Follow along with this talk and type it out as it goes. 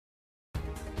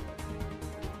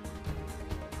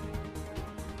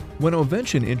When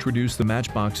Ovention introduced the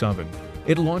Matchbox oven,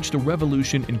 it launched a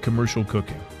revolution in commercial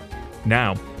cooking.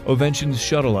 Now, Ovention's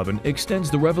Shuttle oven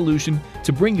extends the revolution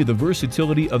to bring you the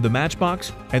versatility of the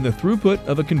Matchbox and the throughput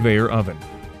of a conveyor oven.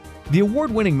 The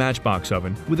award-winning Matchbox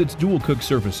oven, with its dual-cook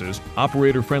surfaces,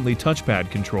 operator-friendly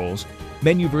touchpad controls,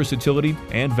 menu versatility,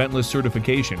 and ventless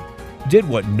certification, did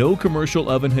what no commercial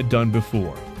oven had done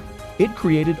before. It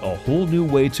created a whole new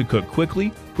way to cook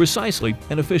quickly, precisely,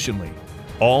 and efficiently,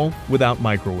 all without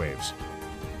microwaves.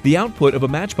 The output of a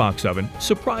Matchbox oven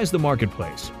surprised the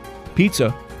marketplace.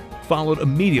 Pizza, followed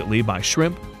immediately by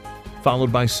shrimp,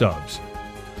 followed by subs.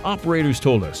 Operators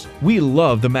told us, "We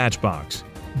love the Matchbox,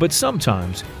 but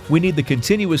sometimes we need the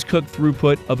continuous cook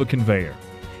throughput of a conveyor.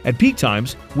 At peak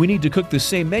times, we need to cook the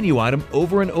same menu item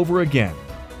over and over again."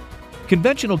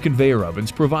 Conventional conveyor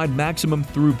ovens provide maximum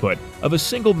throughput of a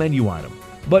single menu item,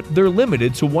 but they're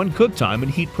limited to one cook time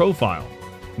and heat profile,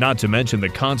 not to mention the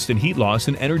constant heat loss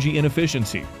and energy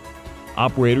inefficiency.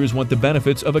 Operators want the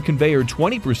benefits of a conveyor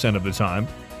 20% of the time,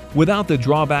 without the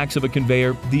drawbacks of a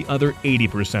conveyor the other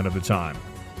 80% of the time.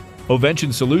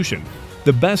 Ovention's solution: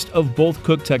 the best of both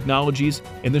cook technologies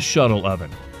in the Shuttle oven.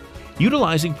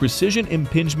 Utilizing precision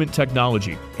impingement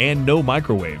technology and no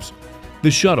microwaves,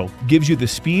 the Shuttle gives you the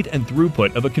speed and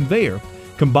throughput of a conveyor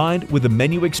combined with the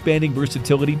menu-expanding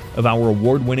versatility of our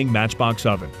award-winning Matchbox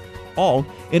oven, all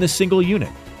in a single unit.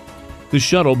 The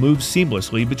Shuttle moves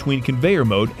seamlessly between conveyor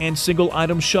mode and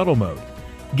single-item shuttle mode,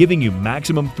 giving you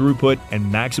maximum throughput and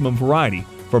maximum variety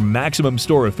for maximum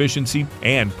store efficiency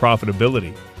and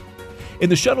profitability. In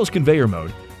the Shuttle's conveyor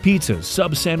mode, pizzas,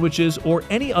 sub-sandwiches, or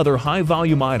any other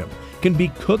high-volume item can be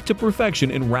cooked to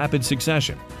perfection in rapid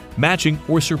succession, matching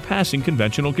or surpassing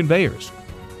conventional conveyors.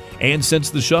 And since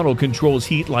the Shuttle controls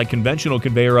heat like conventional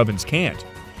conveyor ovens can't,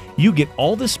 you get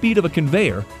all the speed of a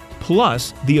conveyor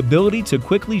plus the ability to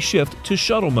quickly shift to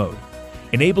shuttle mode,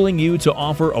 enabling you to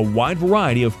offer a wide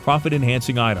variety of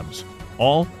profit-enhancing items,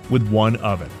 all with one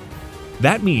oven.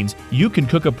 That means you can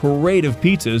cook a parade of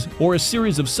pizzas or a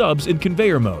series of subs in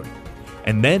conveyor mode,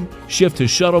 and then shift to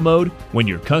shuttle mode when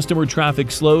your customer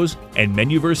traffic slows and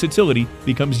menu versatility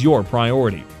becomes your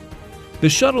priority. The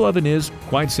Shuttle oven is,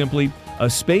 quite simply, a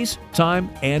space, time,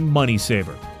 and money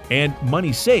saver. And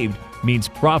money saved means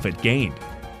profit gained.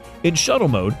 In shuttle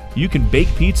mode, you can bake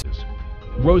pizzas,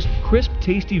 roast crisp,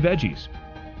 tasty veggies,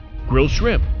 grill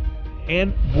shrimp,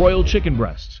 and broil chicken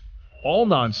breasts, all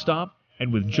non-stop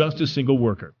and with just a single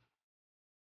worker.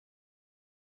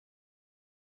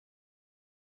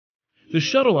 The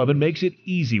Shuttle oven makes it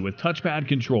easy with touchpad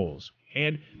controls,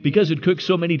 and because it cooks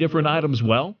so many different items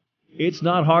well, it's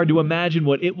not hard to imagine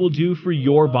what it will do for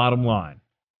your bottom line.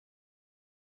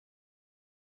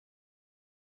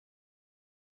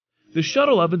 The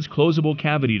Shuttle oven's closable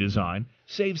cavity design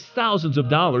saves thousands of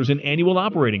dollars in annual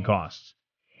operating costs,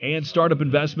 and startup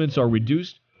investments are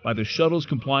reduced by the Shuttle's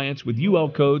compliance with UL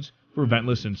codes for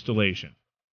ventless installation.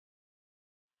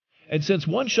 And since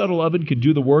one Shuttle oven can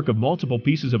do the work of multiple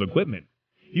pieces of equipment,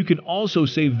 you can also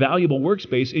save valuable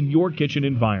workspace in your kitchen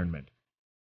environment.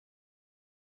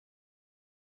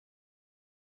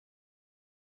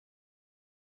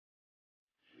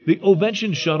 The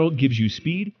Ovention Shuttle gives you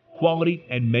speed, quality,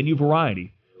 and menu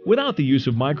variety without the use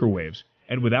of microwaves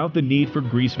and without the need for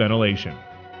grease ventilation.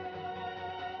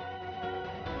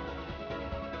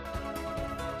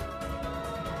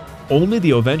 Only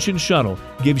the Ovention Shuttle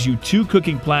gives you two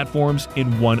cooking platforms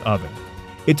in one oven.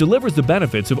 It delivers the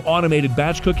benefits of automated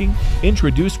batch cooking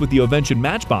introduced with the Ovention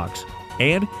Matchbox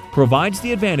and provides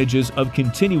the advantages of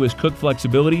continuous cook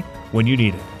flexibility when you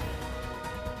need it.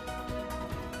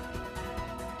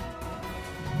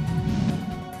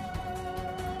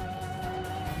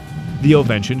 The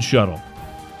Ovention Shuttle.